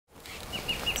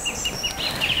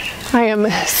I am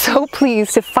so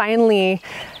pleased to finally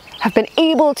have been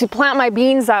able to plant my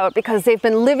beans out because they've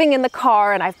been living in the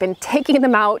car and I've been taking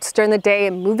them out during the day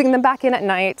and moving them back in at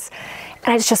night.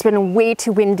 And it's just been way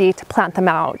too windy to plant them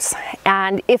out.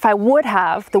 And if I would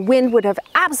have, the wind would have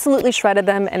absolutely shredded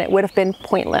them and it would have been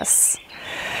pointless.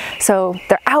 So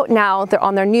they're out now, they're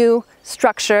on their new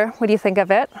structure. What do you think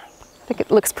of it? I think it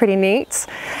looks pretty neat.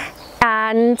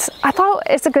 And I thought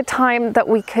it's a good time that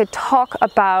we could talk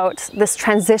about this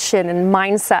transition and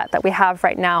mindset that we have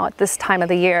right now at this time of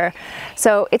the year.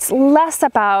 So it's less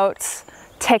about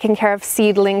taking care of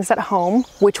seedlings at home,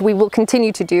 which we will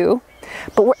continue to do,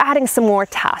 but we're adding some more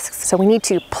tasks. So we need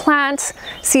to plant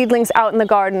seedlings out in the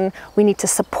garden. We need to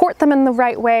support them in the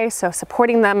right way. So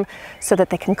supporting them so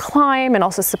that they can climb, and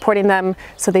also supporting them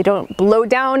so they don't blow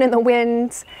down in the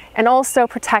wind, and also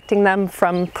protecting them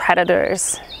from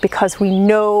predators, because we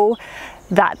know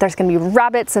that there's going to be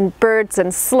rabbits and birds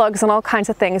and slugs and all kinds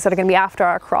of things that are going to be after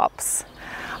our crops.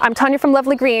 I'm Tanya from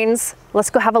Lovely Greens.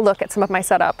 Let's go have a look at some of my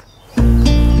setup.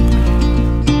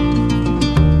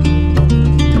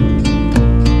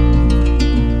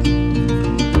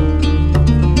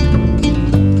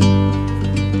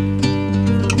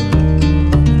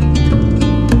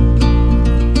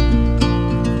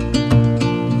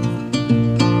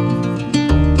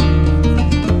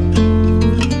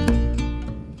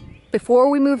 Before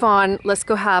we move on, let's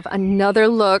go have another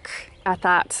look at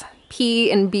that pea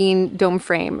and bean dome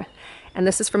frame. And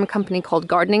this is from a company called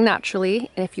Gardening Naturally.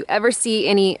 And if you ever see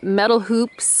any metal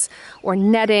hoops or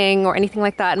netting or anything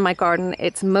like that in my garden,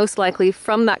 it's most likely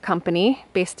from that company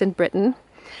based in Britain.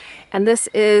 And this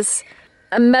is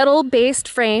a metal-based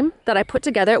frame that I put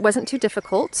together. It wasn't too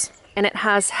difficult. And it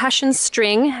has Hessian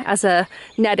string as a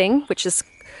netting, which is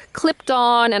clipped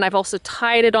on, and I've also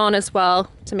tied it on as well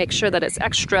to make sure that it's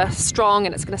extra strong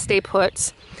and it's going to stay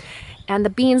put. And the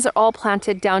beans are all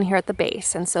planted down here at the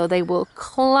base, and so they will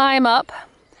climb up,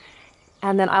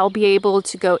 and then I'll be able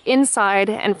to go inside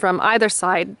and from either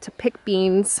side to pick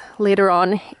beans later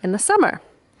on in the summer.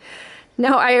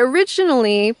 Now, I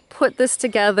originally put this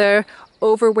together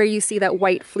over where you see that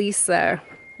white fleece there,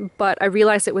 but I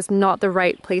realized it was not the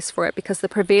right place for it because the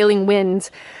prevailing wind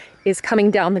is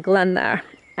coming down the glen there.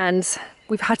 And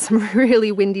we've had some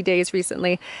really windy days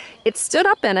recently. It stood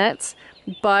up in it,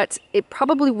 but it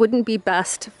probably wouldn't be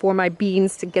best for my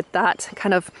beans to get that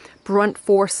kind of brunt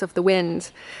force of the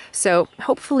wind. So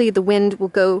hopefully the wind will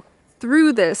go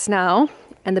through this now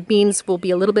and the beans will be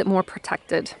a little bit more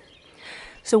protected.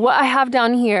 So what I have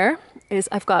down here is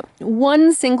I've got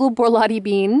one single borlotti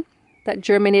bean that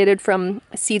germinated from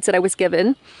seeds that I was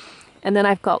given. And then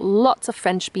I've got lots of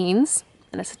French beans.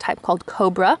 And it's a type called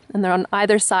Cobra, and they're on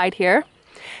either side here.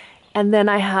 And then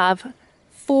I have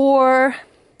 4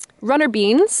 runner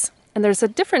beans, and there's a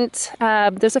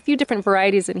few different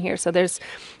varieties in here. So there's,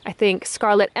 I think,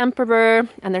 Scarlet Emperor,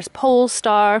 and there's Pole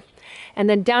Star. And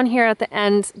then down here at the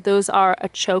end, those are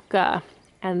Achoka.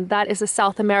 And that is a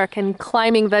South American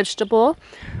climbing vegetable,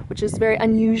 which is very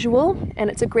unusual. And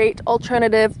it's a great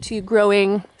alternative to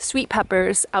growing sweet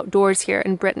peppers outdoors here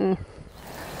in Britain.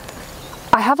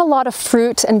 I have a lot of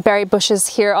fruit and berry bushes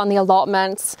here on the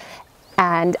allotments,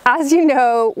 and as you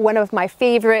know, one of my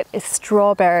favorite is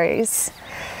strawberries.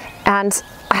 And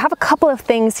I have a couple of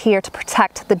things here to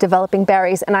protect the developing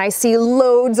berries, and I see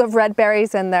loads of red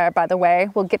berries in there, by the way.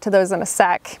 We'll get to those in a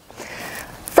sec.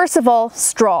 First of all,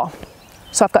 straw.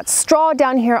 So I've got straw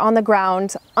down here on the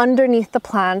ground underneath the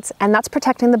plant, and that's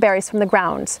protecting the berries from the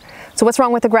ground. So what's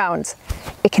wrong with the ground?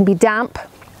 It can be damp,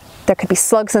 there could be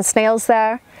slugs and snails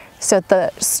there. So the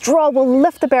straw will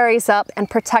lift the berries up and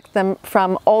protect them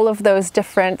from all of those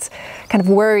different kind of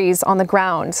worries on the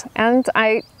ground. And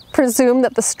I presume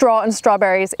that the straw in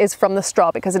strawberries is from the straw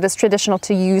because it is traditional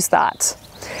to use that.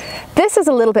 This is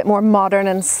a little bit more modern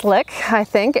and slick, I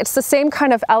think. It's the same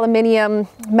kind of aluminium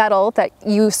metal that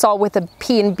you saw with the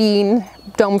pea and bean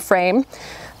dome frame.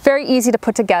 Very easy to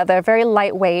put together, very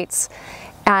lightweight,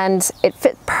 and it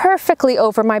fit perfectly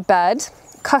over my bed.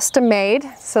 Custom made,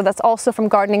 so that's also from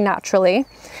Gardening Naturally,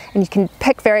 and you can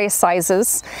pick various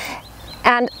sizes.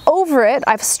 And over it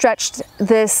I've stretched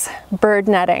this bird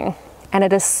netting, and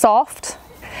it is soft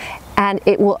and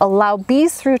it will allow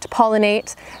bees through to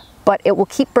pollinate, but it will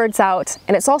keep birds out,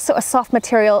 and it's also a soft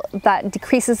material that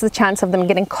decreases the chance of them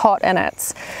getting caught in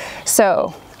it.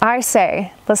 So I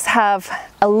say let's have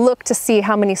a look to see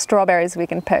how many strawberries we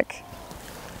can pick.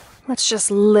 Let's just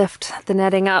lift the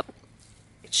netting up.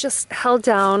 It's just held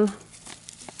down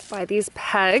by these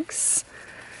pegs,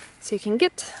 so you can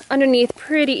get underneath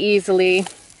pretty easily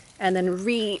and then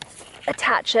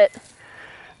reattach it.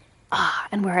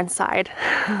 And we're inside.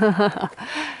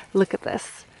 Look at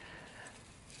this.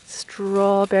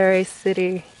 Strawberry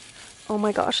City. Oh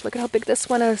my gosh, look at how big this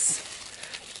one is.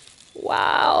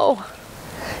 Wow.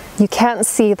 You can't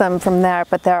see them from there,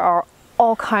 but there are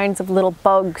all kinds of little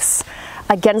bugs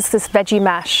against this veggie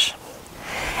mesh.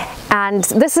 And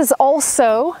this is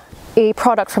also a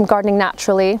product from Gardening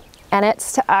Naturally, and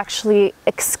it's to actually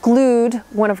exclude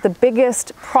one of the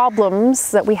biggest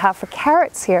problems that we have for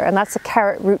carrots here, and that's a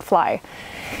carrot root fly.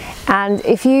 And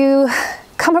if you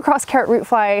come across carrot root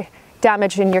fly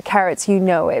damage in your carrots, you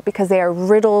know it, because they are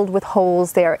riddled with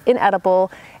holes, they are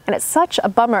inedible, and it's such a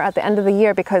bummer at the end of the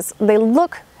year because they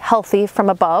look healthy from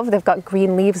above, they've got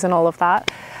green leaves and all of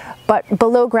that, but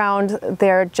below ground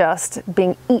they're just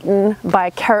being eaten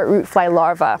by carrot root fly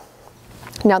larvae.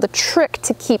 Now the trick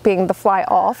to keeping the fly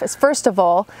off is first of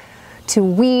all to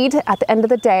weed at the end of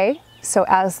the day, so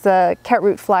as the carrot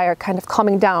root fly are kind of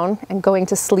calming down and going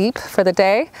to sleep for the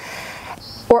day,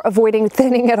 or avoiding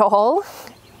thinning at all,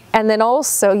 and then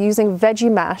also using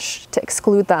veggie mesh to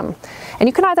exclude them. And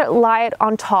you can either lie it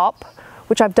on top,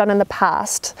 which I've done in the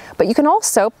past, but you can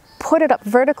also put it up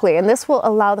vertically, and this will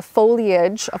allow the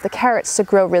foliage of the carrots to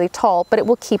grow really tall, but it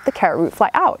will keep the carrot root fly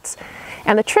out.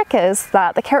 And the trick is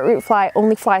that the carrot root fly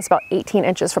only flies about 18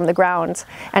 inches from the ground.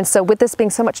 And so with this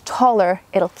being so much taller,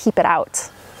 it'll keep it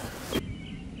out.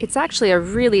 It's actually a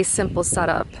really simple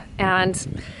setup,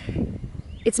 and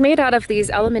it's made out of these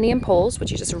aluminium poles,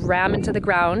 which you just ram into the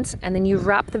ground, and then you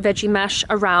wrap the veggie mesh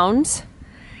around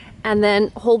and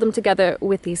then hold them together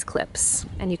with these clips,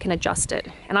 and you can adjust it.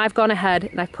 And I've gone ahead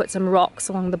and I've put some rocks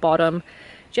along the bottom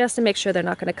just to make sure they're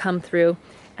not going to come through.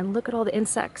 And look at all the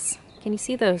insects. Can you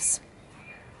see those?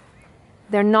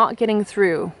 They're not getting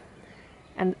through.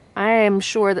 And I am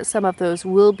sure that some of those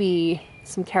will be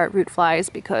some carrot root flies,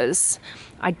 because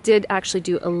I did actually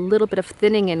do a little bit of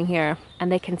thinning in here,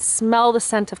 and they can smell the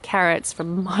scent of carrots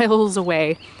from miles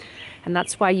away. And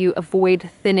that's why you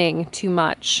avoid thinning too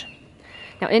much.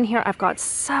 Now in here I've got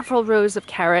several rows of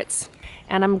carrots,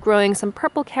 and I'm growing some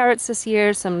purple carrots this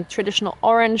year, some traditional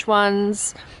orange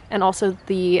ones, and also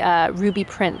the ruby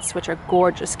prints, which are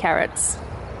gorgeous carrots.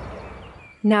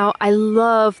 Now I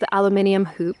love the aluminium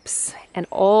hoops and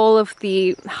all of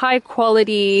the high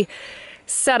quality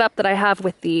setup that I have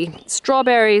with the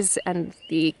strawberries and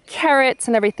the carrots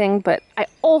and everything, but I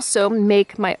also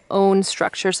make my own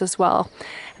structures as well.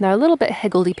 And they're a little bit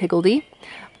higgledy-piggledy,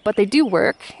 but they do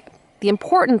work. The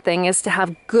important thing is to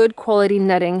have good quality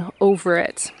netting over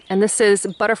it. And this is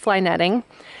butterfly netting,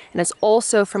 and it's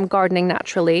also from Gardening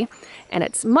Naturally, and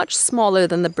it's much smaller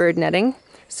than the bird netting,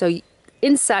 so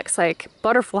insects like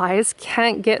butterflies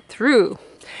can't get through.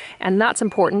 And that's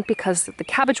important because the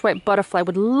cabbage white butterfly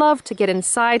would love to get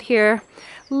inside here,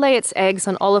 lay its eggs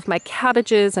on all of my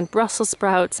cabbages and Brussels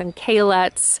sprouts and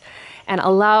kaleets, and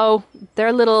allow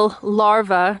their little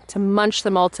larvae to munch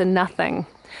them all to nothing.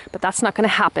 But that's not going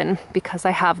to happen because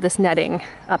I have this netting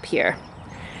up here.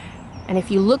 And if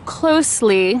you look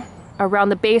closely around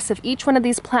the base of each one of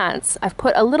these plants, I've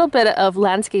put a little bit of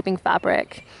landscaping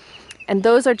fabric. And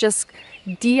those are just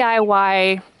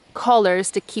DIY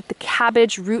collars to keep the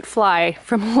cabbage root fly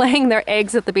from laying their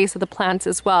eggs at the base of the plants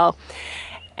as well.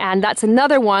 And that's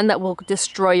another one that will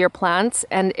destroy your plants.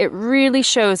 And it really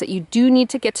shows that you do need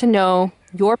to get to know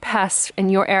your pests in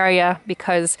your area,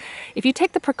 because if you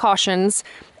take the precautions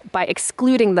by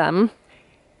excluding them,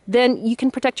 then you can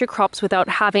protect your crops without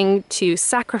having to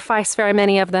sacrifice very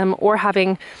many of them or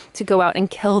having to go out and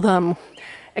kill them.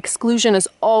 Exclusion is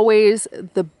always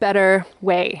the better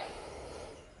way.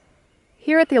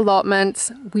 Here at the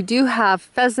allotment, we do have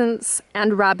pheasants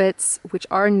and rabbits, which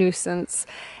are a nuisance.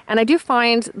 And I do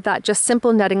find that just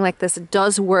simple netting like this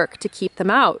does work to keep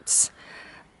them out.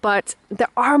 But there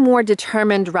are more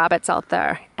determined rabbits out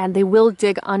there, and they will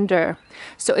dig under.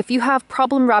 So if you have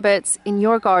problem rabbits in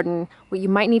your garden, what you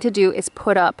might need to do is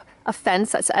put up a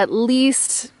fence that's at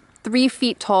least 3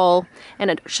 feet tall,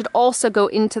 and it should also go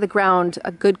into the ground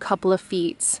a good couple of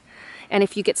feet. And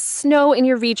if you get snow in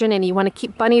your region and you want to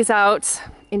keep bunnies out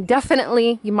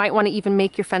indefinitely, you might want to even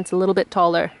make your fence a little bit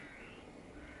taller.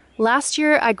 Last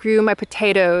year I grew my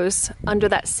potatoes under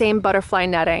that same butterfly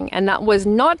netting, and that was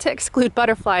not to exclude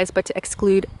butterflies but to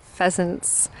exclude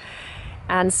pheasants.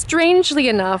 And strangely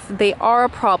enough, they are a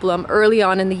problem early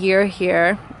on in the year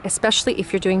here, especially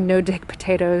if you're doing no-dig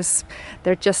potatoes.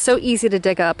 They're just so easy to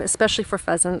dig up, especially for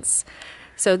pheasants.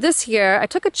 So this year I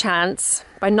took a chance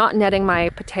by not netting my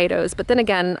potatoes, but then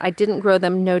again, I didn't grow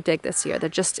them no-dig this year. They're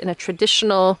just in a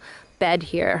traditional bed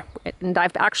here, and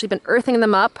I've actually been earthing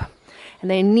them up, and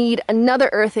they need another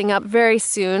earthing up very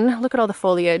soon. Look at all the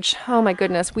foliage. Oh my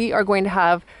goodness, we are going to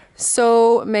have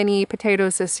so many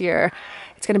potatoes this year.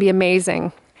 It's going to be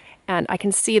amazing. And I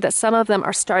can see that some of them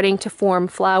are starting to form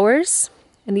flowers.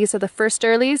 And these are the first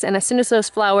earlies. And as soon as those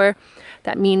flower,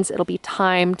 that means it'll be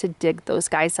time to dig those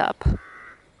guys up.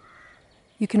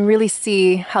 You can really see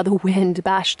how the wind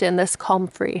bashed in this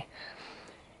comfrey.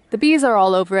 The bees are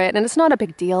all over it, and it's not a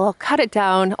big deal. I'll cut it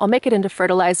down, I'll make it into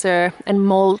fertilizer and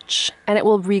mulch, and it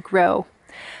will regrow.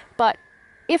 But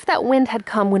if that wind had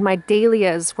come when my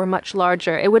dahlias were much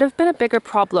larger, it would have been a bigger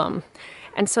problem.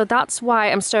 And so that's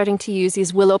why I'm starting to use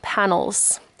these willow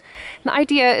panels. The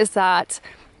idea is that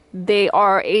they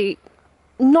are a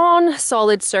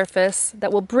non-solid surface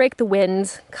that will break the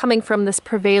wind coming from this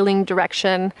prevailing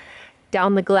direction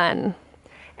down the glen.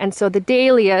 And so the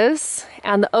dahlias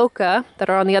and the oca that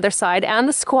are on the other side and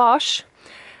the squash,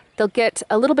 they'll get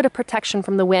a little bit of protection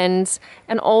from the wind,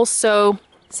 and also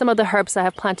some of the herbs I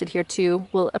have planted here too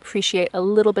will appreciate a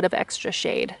little bit of extra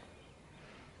shade.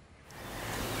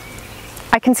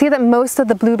 I can see that most of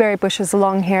the blueberry bushes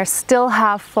along here still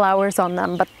have flowers on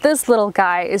them, but this little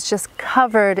guy is just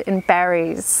covered in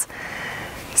berries.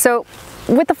 So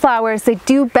with the flowers, they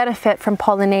do benefit from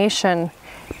pollination,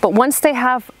 but once they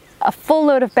have a full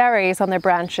load of berries on their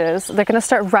branches, they're going to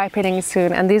start ripening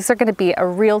soon, and these are going to be a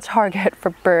real target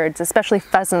for birds, especially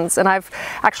pheasants, and I've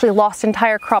actually lost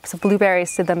entire crops of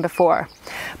blueberries to them before.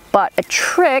 But a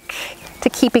trick to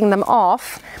keeping them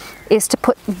off is to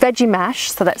put veggie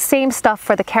mash, so that same stuff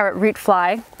for the carrot root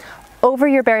fly, over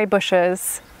your berry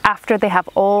bushes after they have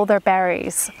all their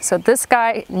berries. So this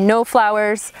guy, no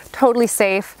flowers, totally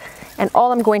safe, and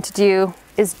all I'm going to do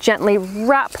is gently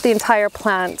wrap the entire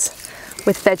plant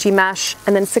with veggie mash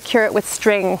and then secure it with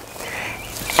string.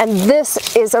 And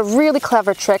this is a really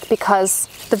clever trick because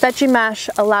the veggie mash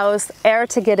allows air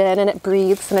to get in and it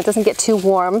breathes and it doesn't get too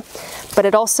warm, but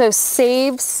it also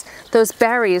saves those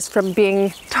berries from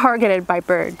being targeted by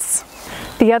birds.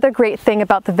 The other great thing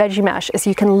about the veggie mash is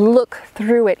you can look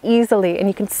through it easily and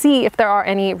you can see if there are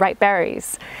any ripe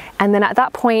berries. And then at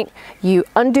that point, you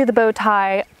undo the bow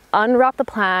tie, unwrap the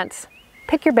plant,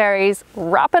 pick your berries,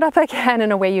 wrap it up again,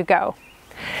 and away you go.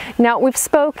 Now, we've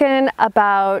spoken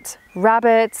about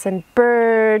rabbits and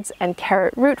birds and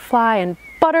carrot root fly and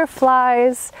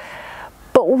butterflies,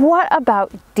 but what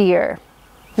about deer?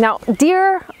 Now,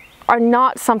 deer are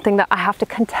not something that I have to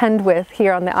contend with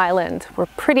here on the island. We're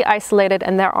pretty isolated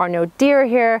and there are no deer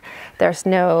here. There's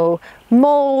no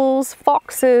moles,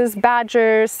 foxes,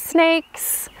 badgers,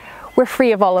 snakes. We're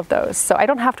free of all of those, so I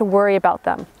don't have to worry about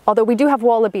them. Although we do have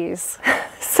wallabies.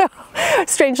 So,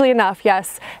 strangely enough,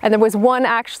 yes. And there was one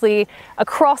actually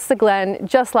across the glen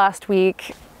just last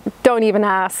week. Don't even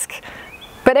ask.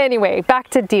 But anyway, back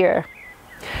to deer.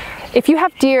 If you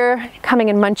have deer coming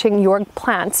and munching your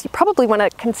plants, you probably want to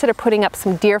consider putting up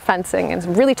some deer fencing and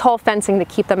some really tall fencing to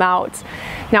keep them out.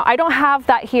 Now, I don't have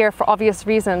that here for obvious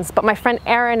reasons, but my friend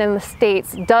Erin in the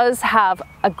States does have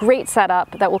a great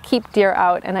setup that will keep deer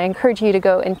out, and I encourage you to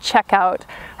go and check out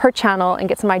her channel and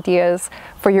get some ideas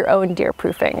for your own deer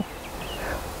proofing.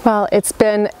 Well, it's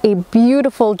been a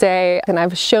beautiful day, and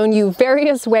I've shown you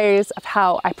various ways of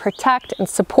how I protect and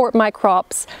support my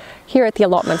crops here at the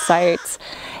allotment site.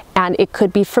 And it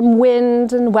could be from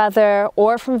wind and weather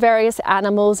or from various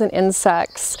animals and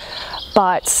insects.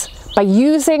 But by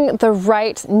using the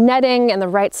right netting and the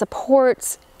right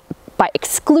supports, by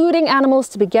excluding animals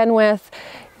to begin with,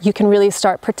 you can really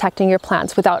start protecting your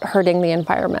plants without hurting the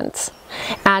environment.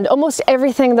 And almost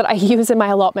everything that I use in my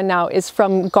allotment now is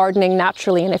from Gardening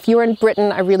Naturally. And if you're in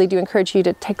Britain, I really do encourage you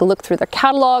to take a look through their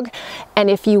catalog. And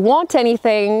if you want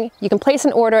anything, you can place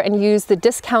an order and use the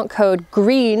discount code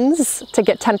GREENS to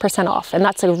get 10% off. And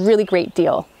that's a really great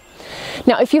deal.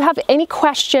 Now, if you have any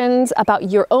questions about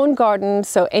your own garden,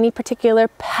 so any particular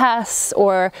pests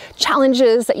or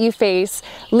challenges that you face,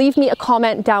 leave me a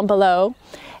comment down below,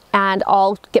 and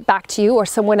I'll get back to you, or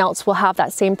someone else will have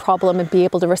that same problem and be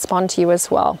able to respond to you as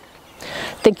well.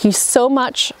 Thank you so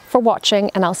much for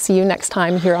watching, and I'll see you next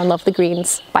time here on Love the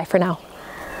Greens. Bye for now.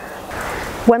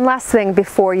 One last thing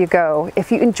before you go.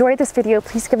 If you enjoyed this video,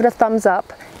 please give it a thumbs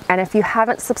up. And if you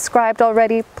haven't subscribed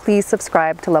already, please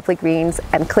subscribe to Lovely Greens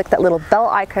and click that little bell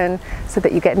icon so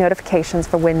that you get notifications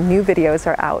for when new videos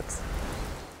are out.